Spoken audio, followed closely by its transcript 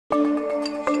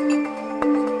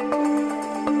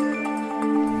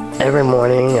Every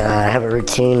morning I have a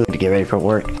routine to get ready for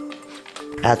work.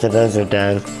 After those are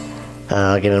done,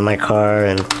 I'll get in my car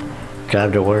and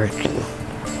drive to work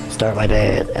and start my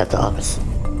day at the office.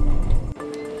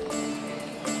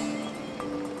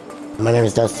 My name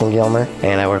is Dustin Gilmer,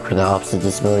 and I work for the Office of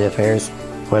Disability Affairs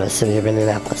for the City of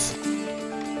Indianapolis.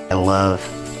 I love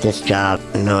this job,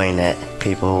 knowing that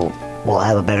people will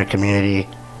have a better community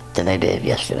than they did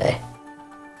yesterday.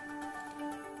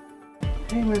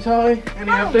 Hey, Ms. Holly, any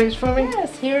updates for me?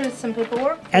 Yes, here is some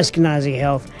paperwork. Eskenazi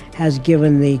Health has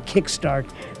given the kickstart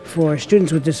for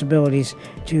students with disabilities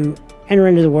to enter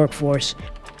into the workforce.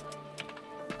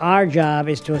 Our job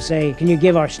is to say, can you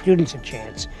give our students a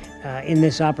chance in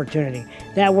this opportunity?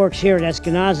 That works here at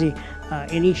Eskenazi.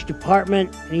 In each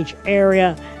department, in each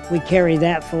area, we carry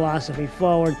that philosophy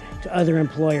forward to other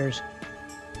employers.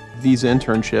 These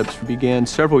internships began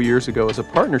several years ago as a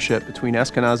partnership between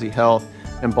Eskenazi Health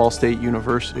and Ball State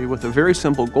University with a very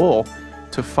simple goal: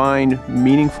 to find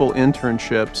meaningful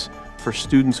internships for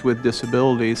students with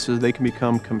disabilities so they can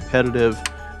become competitive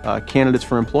candidates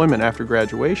for employment after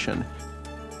graduation.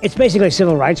 It's basically a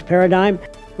civil rights paradigm.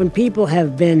 When people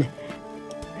have been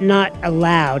not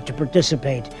allowed to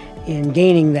participate in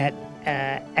gaining that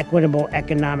equitable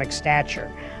economic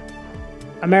stature,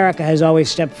 America has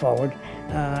always stepped forward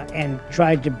and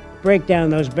tried to break down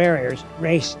those barriers,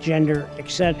 race, gender,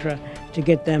 etc., to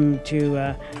get them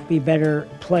to be better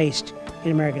placed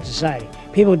in American society.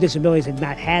 People with disabilities had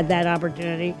not had that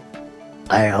opportunity.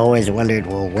 I always wondered,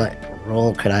 well, what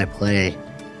role could I play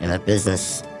in a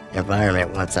business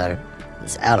environment once I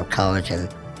was out of college, and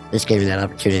this gave me that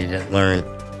opportunity to learn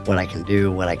what I can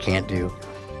do, what I can't do,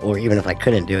 or even if I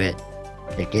couldn't do it,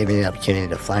 it gave me the opportunity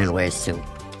to find ways to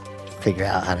figure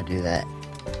out how to do that.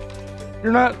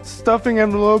 You're not stuffing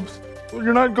envelopes.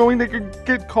 You're not going to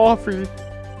get coffee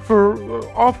for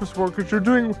office workers. You're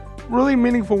doing really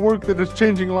meaningful work that is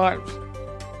changing lives.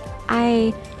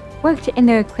 I worked in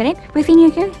the clinic for senior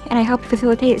year, and I helped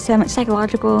facilitate some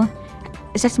psychological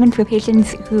assessments for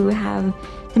patients who have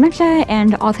dementia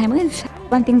and Alzheimer's.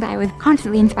 One thing that I was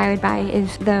constantly inspired by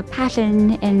is the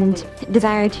passion and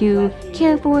desire to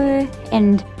care for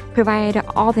and provide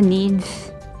all the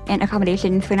needs and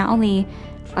accommodations for not only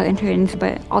our interns,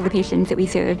 but all the patients that we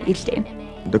serve each day.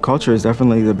 The culture is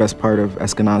definitely the best part of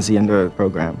Eskenazi and the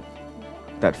program.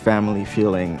 That family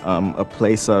feeling, a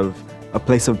place of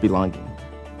belonging.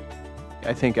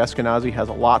 I think Eskenazi has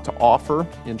a lot to offer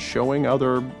in showing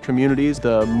other communities.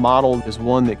 The model is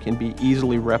one that can be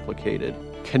easily replicated,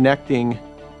 connecting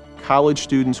college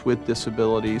students with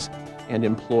disabilities and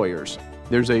employers.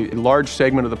 There's a large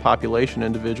segment of the population,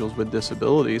 individuals with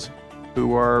disabilities,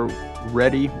 who are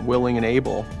ready, willing, and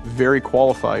able, very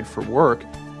qualified for work,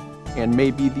 and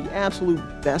may be the absolute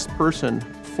best person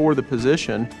for the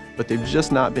position, but they've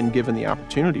just not been given the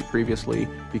opportunity previously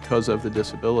because of the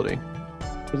disability.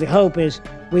 The hope is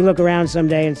we look around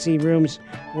someday and see rooms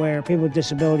where people with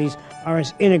disabilities are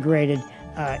as integrated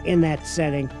in that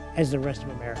setting as the rest of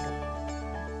America.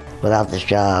 Without this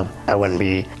job, I wouldn't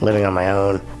be living on my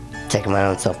own, taking my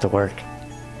own self to work.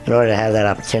 In order to have that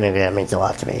opportunity, that means a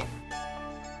lot to me.